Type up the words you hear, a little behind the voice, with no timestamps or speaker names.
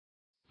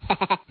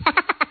Hi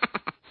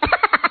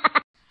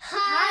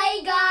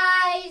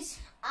guys!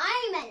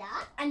 I'm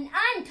Ella. And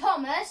I'm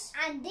Thomas.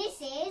 And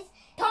this is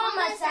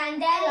Thomas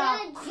and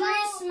Ella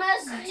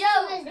Christmas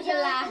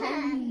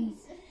Jokeland.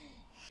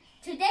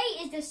 Today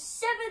is the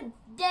 7th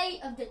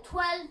day of the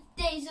 12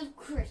 days of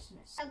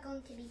Christmas. We're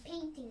going to be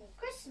painting a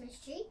Christmas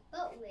tree,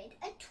 but with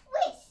a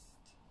twist.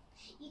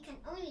 You can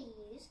only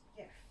use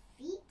your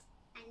feet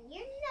and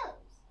your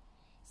nose.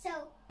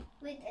 So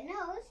with the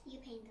nose, you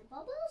paint the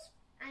bubbles,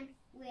 and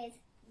with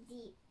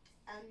the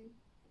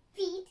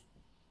feet,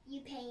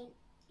 you paint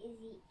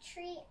the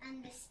tree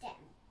and the stem.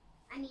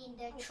 I mean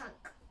the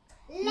trunk.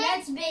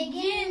 Let's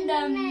begin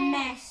the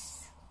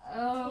mess.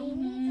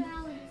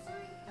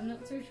 I'm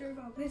not so sure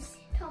about this.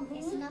 Tom,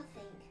 it's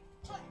nothing.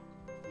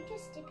 You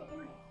just stick it in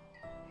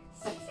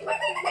there.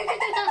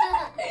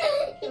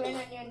 You went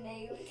on your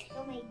nails.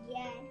 Oh my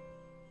god.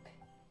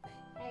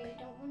 I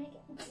don't want to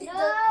get... No, I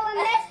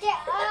messed it up.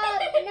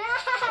 No.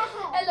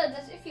 Ella,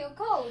 does it feel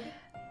cold?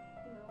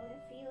 No,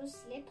 it feels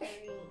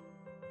slippery.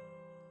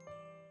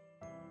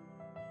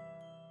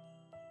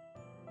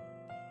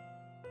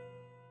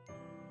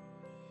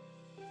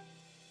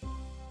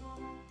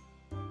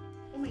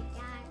 Oh my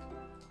god.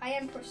 I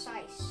am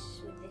precise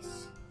with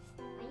this.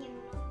 I am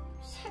not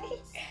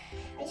precise. I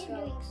Let's am go.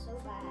 doing so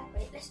bad.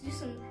 Wait, let's do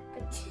some...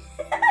 What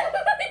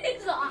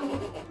is that?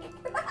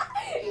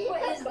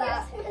 What is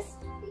that? Christmas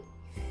tree.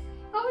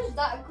 How is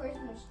that a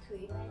Christmas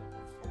tree? A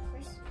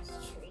Christmas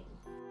tree.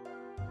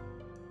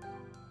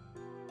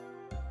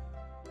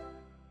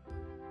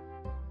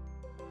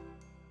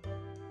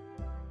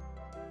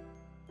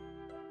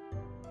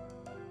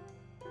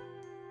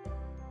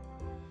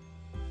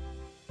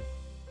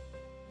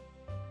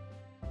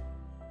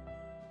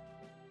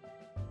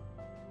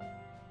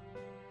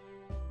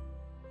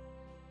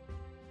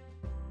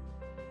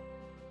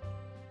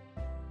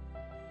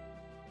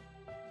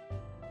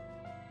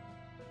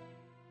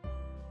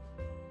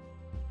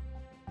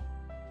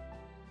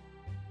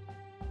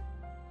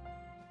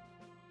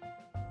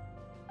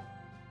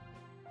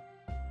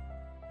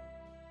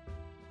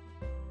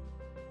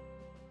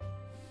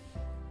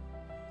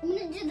 I'm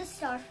gonna do the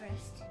star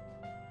first.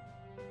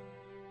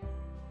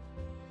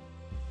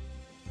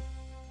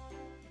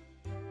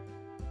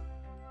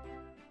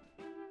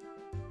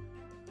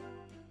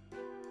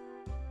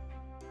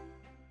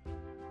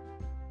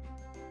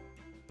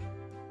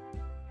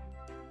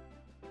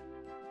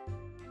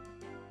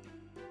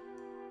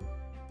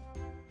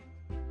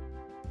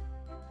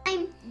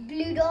 I'm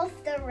blued off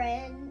the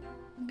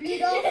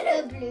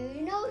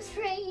blue-nosed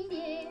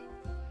reindeer.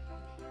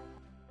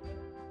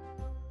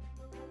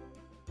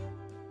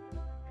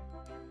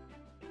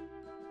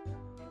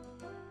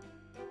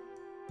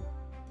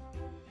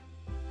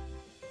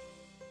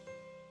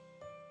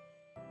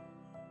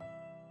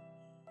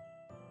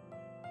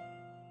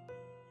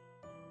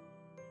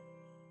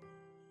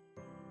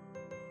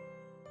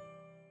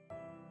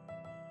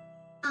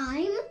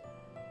 I'm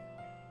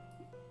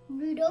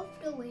Rudolph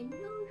the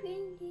Red-Nosed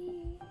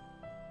Reindeer.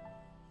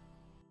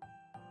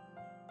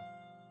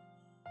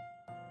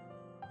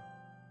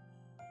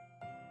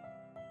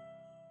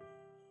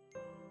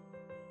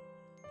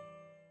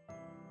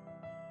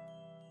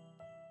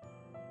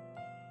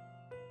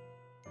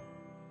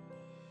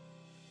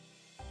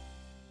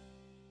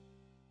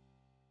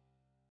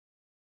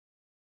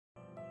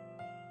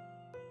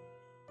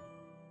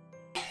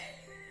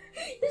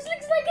 This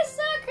looks like a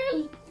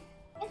circle.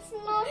 It's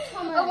not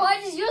Thomas. Oh, why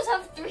does yours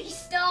have 3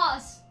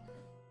 stars?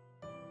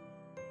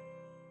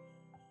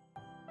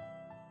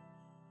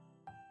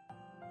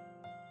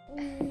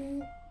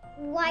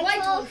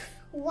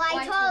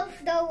 White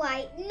Wolf the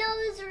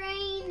White-Nosed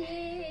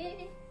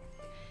Reindeer.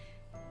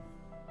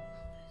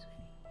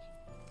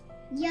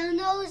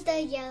 Yellow-Nose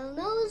the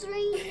Yellow-Nosed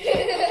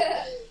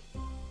Reindeer.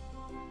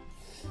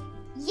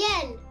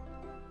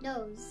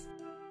 Nose.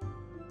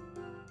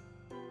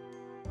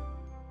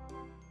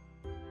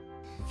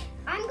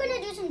 I'm gonna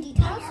do some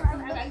details.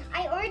 Okay.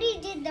 I already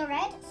did the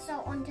red,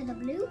 so onto the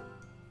blue.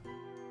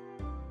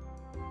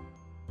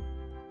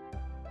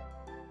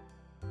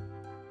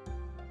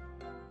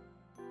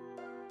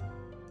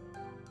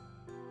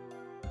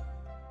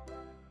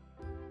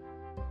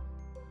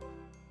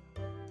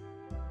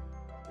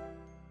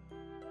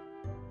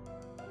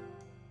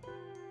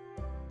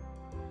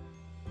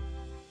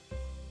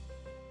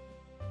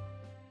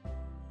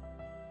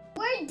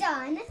 We're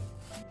done.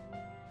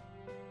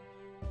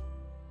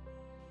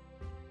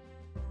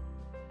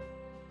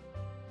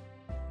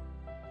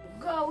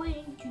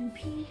 Going to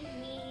pee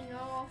me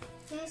off.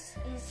 This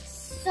is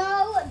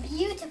so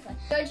beautiful.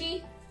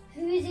 Georgie,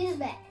 Whose is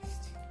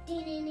best?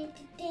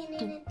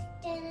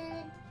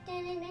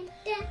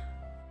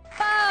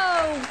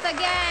 both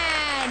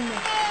again.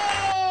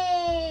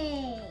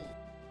 Hey!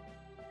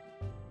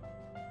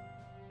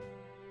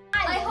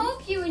 I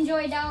hope you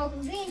enjoyed our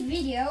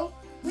video.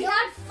 We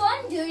had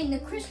fun doing the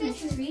Christmas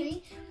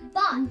tree.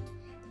 But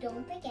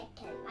don't forget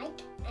to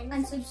like and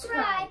And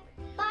subscribe.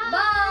 subscribe.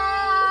 Bye.